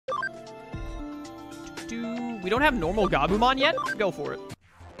We don't have normal Gabumon yet? Go for it.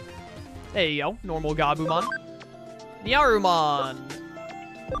 There you go. Normal Gabumon. Nyarumon.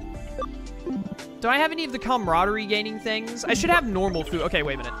 Do I have any of the camaraderie gaining things? I should have normal food. Okay,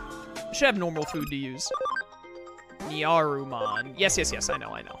 wait a minute. I should have normal food to use. Nyarumon. Yes, yes, yes. I know,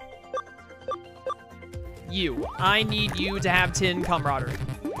 I know. You. I need you to have 10 camaraderie.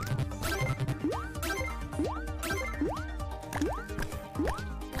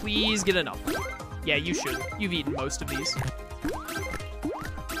 Please get enough. Yeah, you should. You've eaten most of these.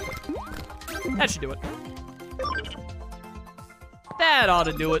 That should do it. That ought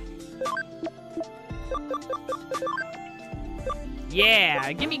to do it.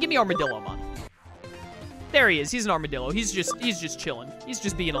 Yeah, give me Armadillo, man. There he is. He's an armadillo. He's just chilling. He's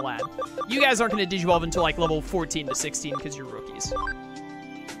just being a lad. You guys aren't gonna digivolve until like level 14 to 16 because you're rookies,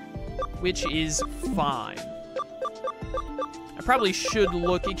 which is fine. I probably should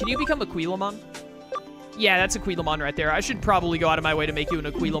look. Can you become a Quilamon? Yeah, that's a Quilamon right there. I should probably go out of my way to make you an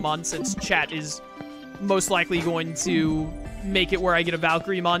Aquilamon since chat is most likely going to make it where I get a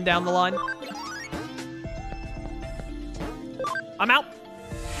Valkyriemon down the line. I'm out.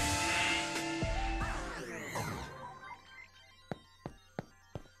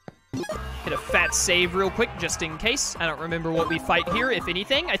 Hit a fat save real quick just in case. I don't remember what we fight here, if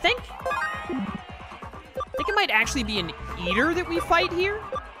anything. I think it might actually be an eater that we fight here.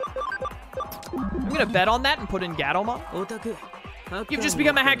 I'm gonna bet on that and put in Gatomon. You've just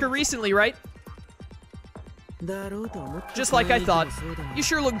become a hacker recently, right? Just like I thought. You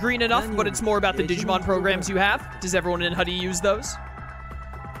sure look green enough, but it's more about the Digimon programs you have. Does everyone in Huddy use those?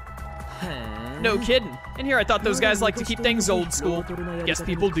 No kidding. In here, I thought those guys like to keep things old school. Guess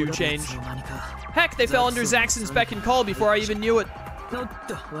people do change. Heck, they fell under Zaxxon's beck and call before I even knew it.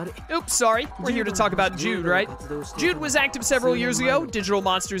 Oops, sorry. We're here to talk about Jude, right? Jude was active several years ago. Digital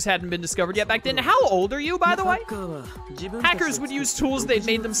monsters hadn't been discovered yet back then. How old are you, by the way? Hackers would use tools they'd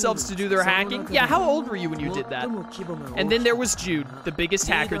made themselves to do their hacking. Yeah, how old were you when you did that? And then there was Jude, the biggest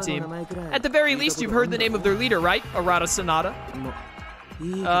hacker team. At the very least, you've heard the name of their leader, right? Arata Sonata.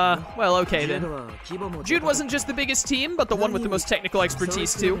 Well, okay then. Jude wasn't just the biggest team, but the one with the most technical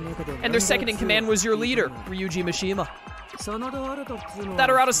expertise too. And their second in command was your leader, Ryuji Mishima. That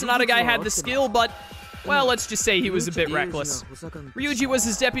Arata Sonata guy had the skill, but, well, let's just say he was a bit reckless. Ryuji was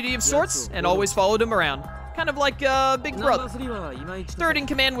his deputy of sorts, and always followed him around. Kind of like a big brother. Third in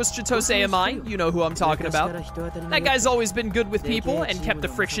command was Chitose Amai, you know who I'm talking about. That guy's always been good with people and kept the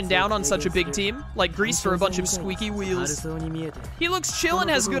friction down on such a big team, like grease for a bunch of squeaky wheels. He looks chill and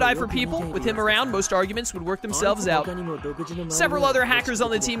has a good eye for people. With him around, most arguments would work themselves out. Several other hackers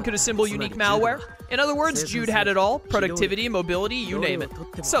on the team could assemble unique malware. In other words, Jude had it all. Productivity, mobility, you name it.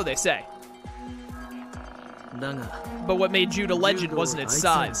 So they say. But what made Jude a legend wasn't its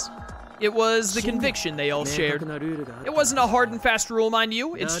size. It was the conviction they all shared. It wasn't a hard and fast rule, mind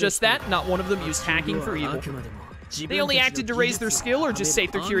you. It's just that not one of them used hacking for evil. They only acted to raise their skill or just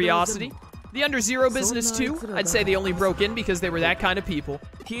sate their curiosity. The Under Zero business, too, I'd say they only broke in because they were that kind of people.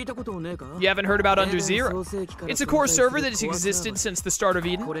 You haven't heard about Under Zero? It's a core server that has existed since the start of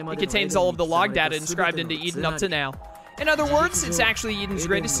Eden. It contains all of the log data inscribed into Eden up to now. In other words, it's actually Eden's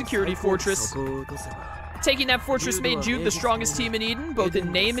greatest security fortress. Taking that fortress made Jude the strongest team in Eden, both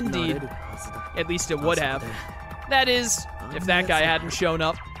in name and deed. At least it would have. That is, if that guy hadn't shown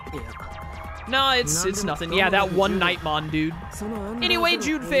up. Nah, it's nothing. Yeah, that one Nightmon dude. Anyway,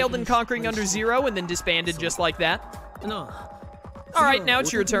 Jude failed in conquering Under Zero and then disbanded just like that. Alright, now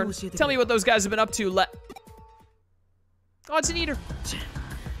it's your turn. Tell me what those guys have been up to. Oh, it's an eater.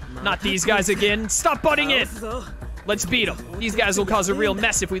 Not these guys again. Stop butting in! Let's beat them. These guys will cause a real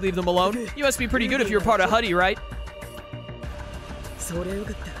mess if we leave them alone. You must be pretty good if you're part of Huddy, right?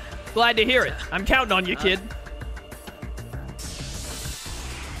 Glad to hear it. I'm counting on you, kid.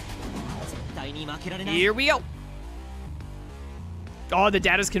 Here we go. Oh, the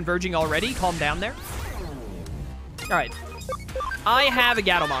data's converging already? Calm down there. Alright. I have a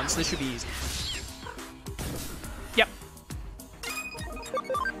Gatomon, so this should be easy. Yep.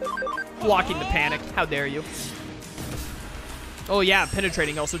 Blocking the panic. How dare you? Oh yeah,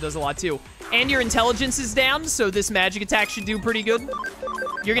 penetrating also does a lot too. And your intelligence is down, so this magic attack should do pretty good.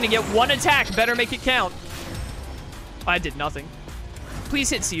 You're gonna get one attack, better make it count. I did nothing. Please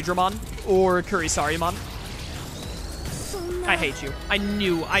hit Seadramon or Kurisariamon. I hate you. I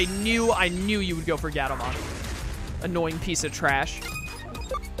knew you would go for Gatomon. Annoying piece of trash.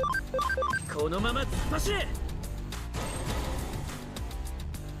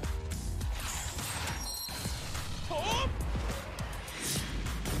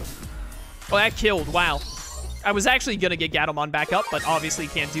 Oh, that killed. Wow. I was actually gonna get Gatomon back up, but obviously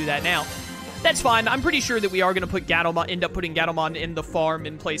can't do that now. That's fine. I'm pretty sure that we are going to put end up putting Gatomon in the farm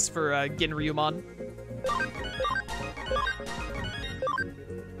in place for Ginryumon.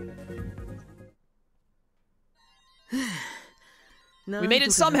 We made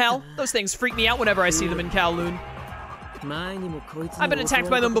it somehow. Those things freak me out whenever I see them in Kowloon. I've been attacked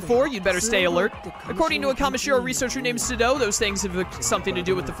by them before, you'd better stay alert. According to a Kamishiro researcher named Sudo, those things have something to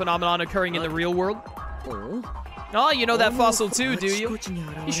do with the phenomenon occurring in the real world. Oh, you know that fossil too, do you?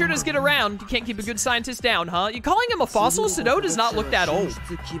 He sure does get around. You can't keep a good scientist down, huh? You calling him a fossil? Sudo does not look that old.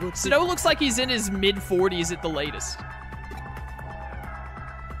 Sudo looks like he's in his mid-40s at the latest.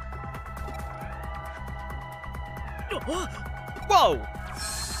 Whoa!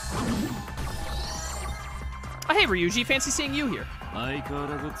 Oh, hey, Ryuji, fancy seeing you here.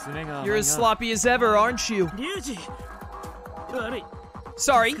 You're as sloppy as ever, aren't you?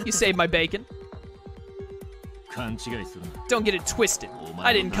 Sorry, you saved my bacon. Don't get it twisted.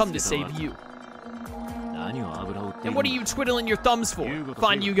 I didn't come to save you. And what are you twiddling your thumbs for?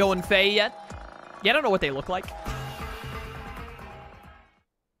 Find Yuugo and Faye yet? Yeah, I don't know what they look like.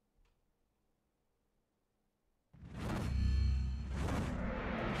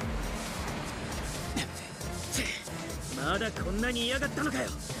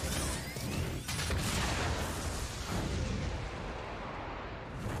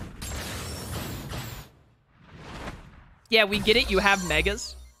 Yeah, we get it. You have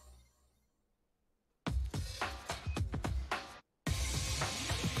megas.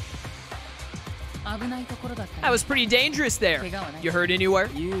 That was pretty dangerous there. You hurt anywhere?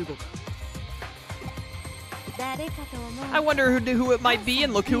 I wonder who it might be,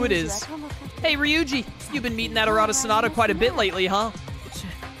 and look who it is. Hey, Ryuji, you've been meeting that Arata Sonata quite a bit lately, huh?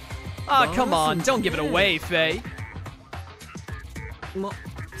 Ah, come on, don't give it away, Faye.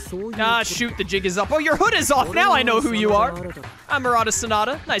 Ah, shoot, the jig is up. Oh, your hood is off, now I know who you are. I'm Arata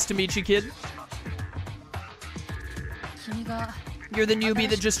Sonata, nice to meet you, kid. You're the newbie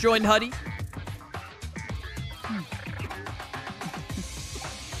that just joined Huddy?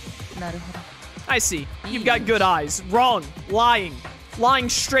 I see. You've got good eyes. Wrong. Lying. Lying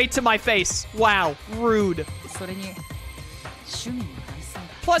straight to my face. Wow. Rude.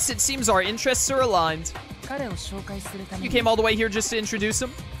 Plus, it seems our interests are aligned. You came all the way here just to introduce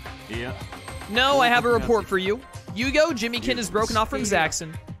him? Yeah. No, I have a report for you. Yuugo, Jimmykin is broken off from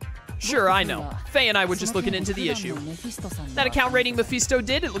Zaxxon. Sure, I know. Faye and I were just looking into the issue. That account raiding Mephisto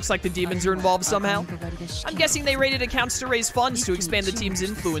did, it looks like the demons are involved somehow. I'm guessing they raided accounts to raise funds to expand the team's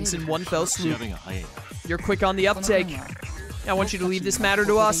influence in one fell swoop. You're quick on the uptake. I want you to leave this matter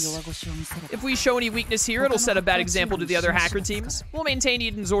to us. If we show any weakness here, it'll set a bad example to the other hacker teams. We'll maintain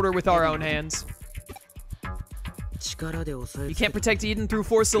Eden's order with our own hands. You can't protect Eden through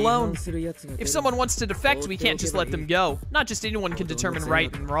force alone. If someone wants to defect, we can't just let them go. Not just anyone can determine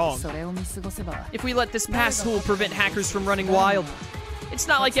right and wrong. If we let this pass, we'll prevent hackers from running wild. It's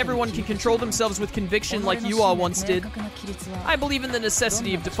not like everyone can control themselves with conviction like you all once did. I believe in the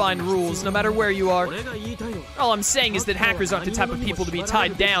necessity of defined rules, no matter where you are. All I'm saying is that hackers aren't the type of people to be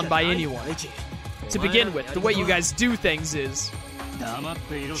tied down by anyone. To begin with, the way you guys do things is...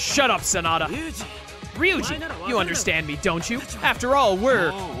 Shut up, Sonata. Ryuji, you understand me, don't you? After all,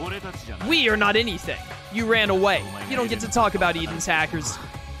 we are not anything. You ran away. You don't get to talk about Eden's hackers.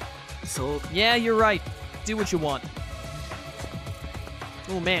 Yeah, you're right. Do what you want.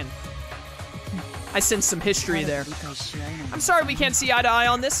 Oh, man. I sense some history there. I'm sorry we can't see eye to eye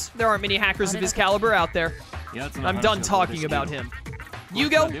on this. There aren't many hackers of his caliber out there. I'm done talking about him.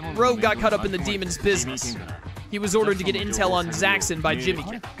 Yuugo, Rogue got caught up in the demon's business. He was ordered to get intel on Zaxxon by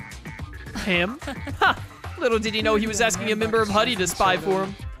Jimmykin. Him? Ha! Little did he know he was asking a member of Huddy to spy for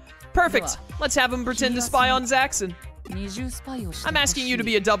him. Perfect. Let's have him pretend to spy on Zaxxon. I'm asking you to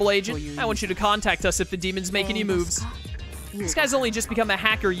be a double agent. I want you to contact us if the demons make any moves. This guy's only just become a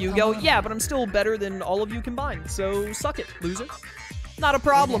hacker, Yuugo. Yeah, but I'm still better than all of you combined, so suck it, loser. Not a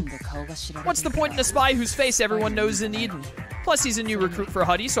problem. What's the point in a spy whose face everyone knows in Eden? Plus, he's a new recruit for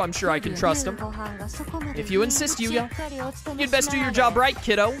Huddy, so I'm sure I can trust him. If you insist, Yuugo. You'd best do your job right,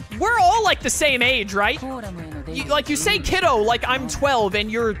 kiddo. We're all like the same age, right? You say kiddo like I'm 12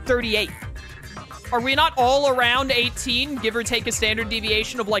 and you're 38. Are we not all around 18, give or take a standard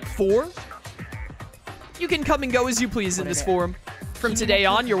deviation of like 4? You can come and go as you please in this forum. From today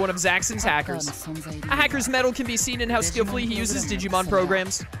on, you're one of Zaxxon's hackers. A hacker's mettle can be seen in how skillfully he uses Digimon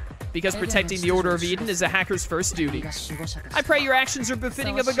programs. Because protecting the Order of Eden is a hacker's first duty. I pray your actions are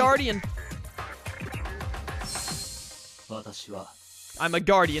befitting of a guardian. I'm a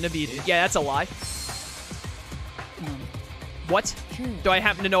guardian of Eden. Yeah, that's a lie. What? Do I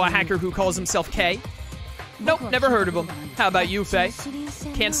happen to know a hacker who calls himself K? Nope, never heard of him. How about you, Faye?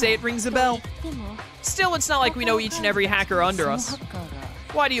 Can't say it rings a bell. Still, it's not like we know each and every hacker under us.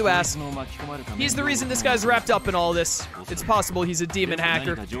 Why do you ask? He's the reason this guy's wrapped up in all this. It's possible he's a demon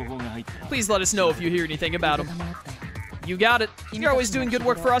hacker. Please let us know if you hear anything about him. You got it. You're always doing good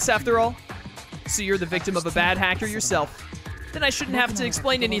work for us after all. So you're the victim of a bad hacker yourself. Then I shouldn't have to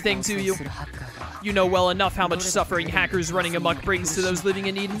explain anything to you. You know well enough how much suffering hackers running amok brings to those living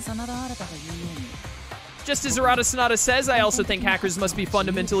in Eden. Just as Arata Sonata says, I also think hackers must be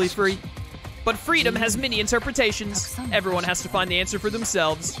fundamentally free. But freedom has many interpretations. Everyone has to find the answer for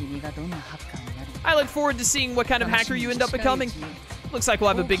themselves. I look forward to seeing what kind of hacker you end up becoming. Looks like we'll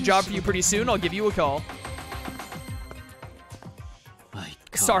have a big job for you pretty soon. I'll give you a call.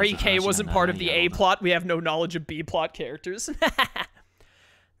 Sorry, K wasn't part of the A plot. We have no knowledge of B plot characters.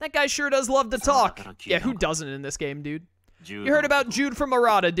 That guy sure does love to talk. Yeah, who doesn't in this game, dude? You heard about Jude from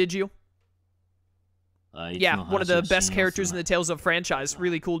Arata, did you? Yeah, one of the best characters in the Tales of franchise.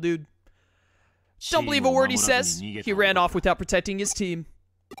 Really cool dude. Don't believe a word he says. He ran off without protecting his team.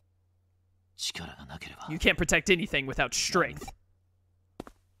 You can't protect anything without strength.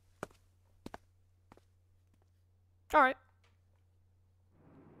 Alright.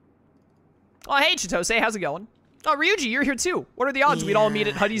 Oh, hey, Chitose, how's it going? Oh, Ryuji, you're here too. What are the odds we'd all meet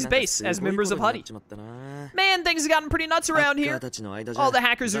at Huddy's base as members of Huddy? Man, things have gotten pretty nuts around here. All the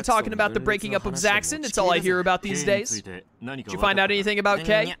hackers are talking about the breaking up of Zaxxon. It's all I hear about these days. Did you find out anything about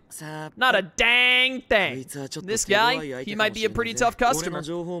Kay? Not a dang thing. This guy, he might be a pretty tough customer.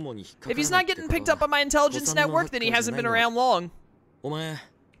 If he's not getting picked up on my intelligence network, then he hasn't been around long.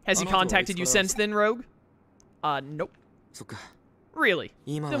 Has he contacted you since then, Rogue? Nope. Really?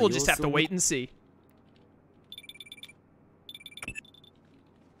 Then we'll just have to wait and see.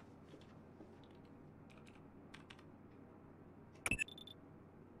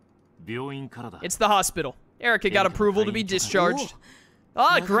 It's the hospital. Erica got approval to be discharged.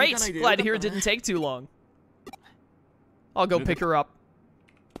 Ah, great! Glad to hear it didn't take too long. I'll go pick her up.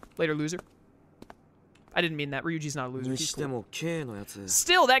 Later, loser. I didn't mean that. Ryuji's not a loser. He's cool.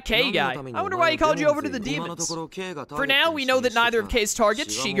 Still, that K guy. I wonder why he called you over to the demons. For now, we know that neither of K's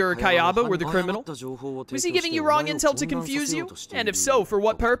targets, Shiga or Kayaba, were the criminal. Was he giving you wrong intel to confuse you? And if so, for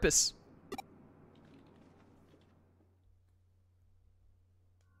what purpose?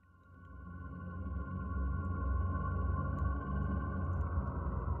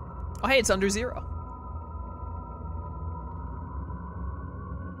 Oh, hey, it's under 0.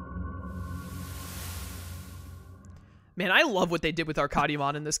 Man, I love what they did with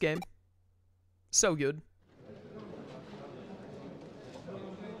Arcadiamon in this game. So good.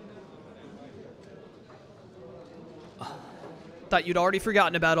 Thought you'd already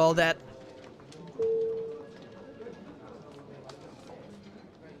forgotten about all that.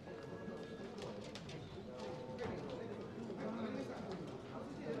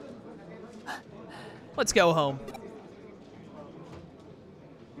 Let's go home.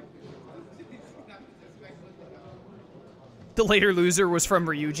 The later loser was from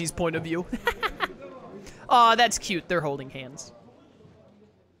Ryuji's point of view. Aw, that's cute. They're holding hands.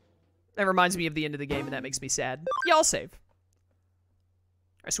 That reminds me of the end of the game, and that makes me sad. Yeah, I'll save.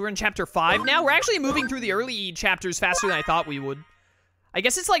 Alright, so we're in chapter 5 now. We're actually moving through the early chapters faster than I thought we would. I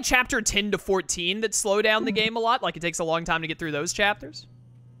guess it's like chapter 10 to 14 that slow down the game a lot. Like, it takes a long time to get through those chapters.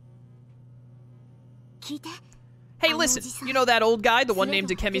 Hey, listen, you know that old guy, the one named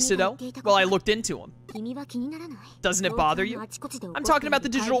Akemi Sado? Well, I looked into him. Doesn't it bother you? I'm talking about the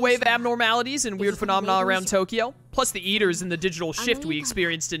digital wave abnormalities and weird phenomena around Tokyo, plus the eaters and the digital shift we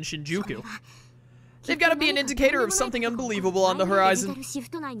experienced in Shinjuku. They've got to be an indicator of something unbelievable on the horizon.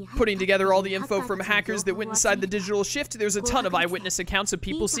 Putting together all the info from hackers that went inside the digital shift, there's a ton of eyewitness accounts of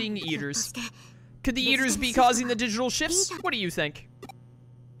people seeing eaters. Could the eaters be causing the digital shifts? What do you think?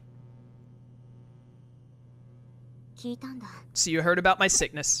 So you heard about my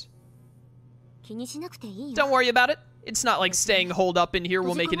sickness. Don't worry about it. It's not like staying holed up in here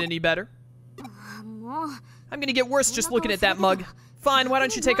will make it any better. I'm gonna get worse just looking at that mug. Fine, why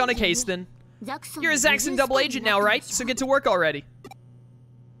don't you take on a case then? You're a Zaxxon double agent now, right? So get to work already.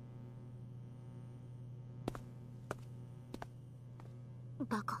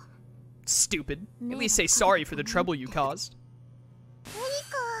 Stupid. At least say sorry for the trouble you caused.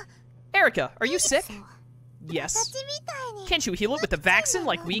 Erica, are you sick? Yes. Can't you heal it with the vaccine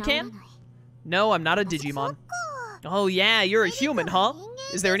like we can? No, I'm not a Digimon. Oh yeah, you're a human, huh?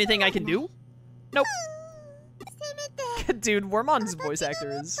 Is there anything I can do? Nope. Dude, Wormon's voice actor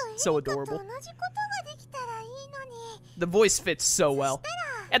is so adorable. The voice fits so well.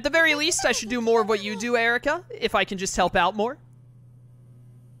 At the very least, I should do more of what you do, Erica, if I can just help out more.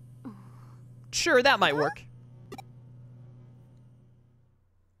 Sure, that might work.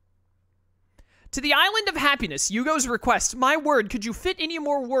 To the Island of Happiness, Yuugo's request. My word, could you fit any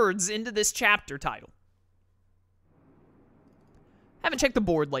more words into this chapter title? Haven't checked the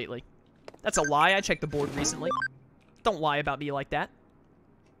board lately. That's a lie, I checked the board recently. Don't lie about me like that.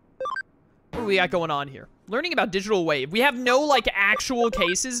 What do we got going on here? Learning about digital wave. We have no, like, actual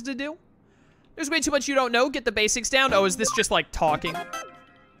cases to do. There's way too much you don't know. Get the basics down. Oh, is this just, like, talking?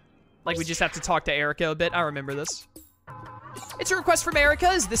 Like, we just have to talk to Erica a bit? I remember this. It's a request from Erica.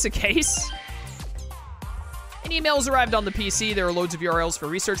 Is this a case? An email's arrived on the PC. There are loads of URLs for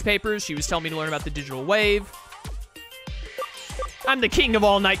research papers. She was telling me to learn about the digital wave. I'm the king of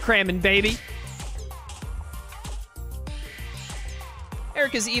all-night cramming, baby.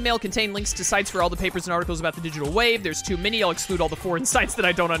 Erica's email contained links to sites for all the papers and articles about the digital wave. There's too many. I'll exclude all the foreign sites that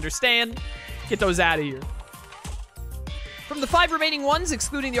I don't understand. Get those out of here. From the 5 remaining ones,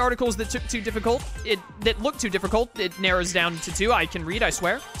 excluding the articles that look too difficult, it narrows down to 2 I can read, I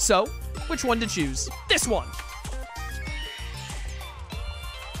swear. So, which one to choose? This one.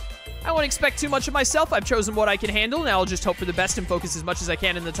 I won't expect too much of myself. I've chosen what I can handle. Now I'll just hope for the best and focus as much as I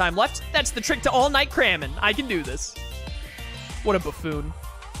can in the time left. That's the trick to all-night cramming. I can do this. What a buffoon.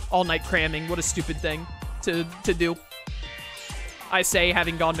 All-night cramming. What a stupid thing to do. I say,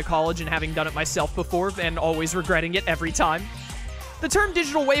 having gone to college and having done it myself before and always regretting it every time. The term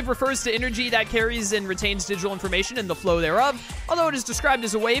digital wave refers to energy that carries and retains digital information and the flow thereof. Although it is described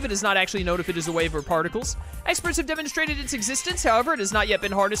as a wave, it is not actually known if it is a wave or particles. Experts have demonstrated its existence, however, it has not yet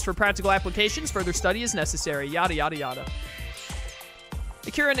been harnessed for practical applications. Further study is necessary. Yada, yada, yada.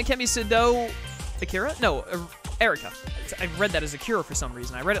 Akira Nakemi Sado... Akira? No, Erica. I read that as Akira for some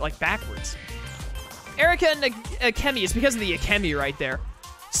reason. I read it, like, backwards. Erica Akemi, it's because of the Akemi right there.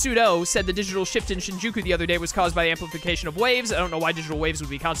 Sudo said the digital shift in Shinjuku the other day was caused by the amplification of waves. I don't know why digital waves would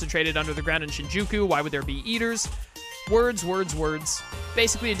be concentrated under the ground in Shinjuku. Why would there be eaters? Words, words, words.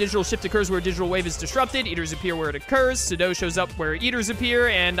 Basically, a digital shift occurs where a digital wave is disrupted. Eaters appear where it occurs. Sudo shows up where eaters appear,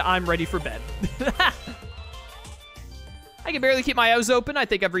 and I'm ready for bed. I can barely keep my eyes open. I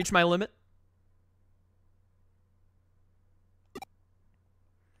think I've reached my limit.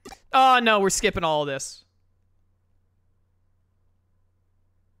 Oh, no, we're skipping all of this.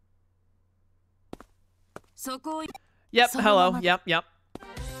 Yep, hello, yep.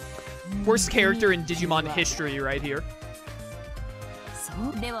 Worst character in Digimon history right here.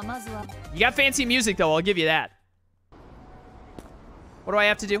 You got fancy music, though, I'll give you that. What do I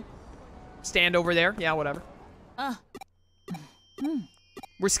have to do? Stand over there? Yeah, whatever.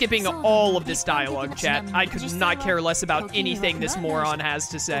 We're skipping all of this dialogue, chat. I could not care less about anything this moron has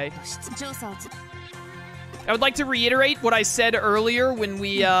to say. I would like to reiterate what I said earlier when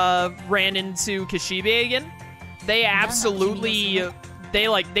we ran into Kishibe again. They absolutely,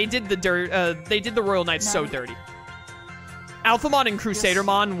 they did the Royal Knights so dirty. Alphamon and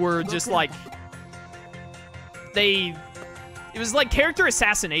Crusadermon were just like, it was like character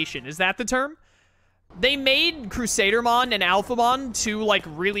assassination. Is that the term? They made Crusadermon and Alphamon 2, like,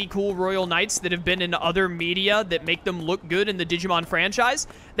 really cool Royal Knights that have been in other media that make them look good in the Digimon franchise.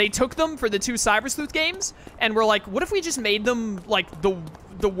 They took them for the 2 Cyber Sleuth games, and were like, what if we just made them, like, the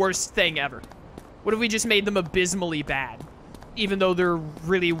worst thing ever? What if we just made them abysmally bad? Even though they're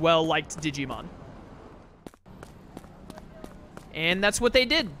really well-liked Digimon. And that's what they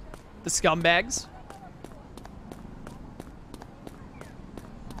did. The scumbags.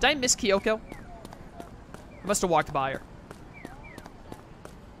 Did I miss Kyoko? I must have walked by her.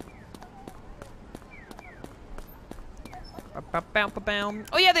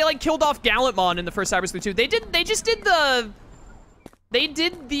 Oh yeah, they like killed off Gallantmon in the first Cyber Sleuth 2. They just did the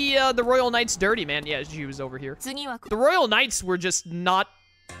Royal Knights dirty, man. Yeah, she was over here. The Royal Knights were just not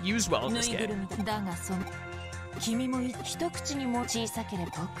used well in this game.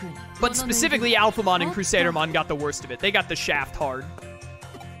 But specifically, Alphamon and Crusadermon got the worst of it. They got the shaft hard.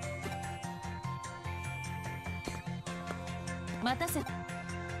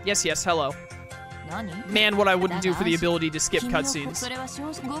 Yes, yes, hello. Man, what I wouldn't do for the ability to skip cutscenes.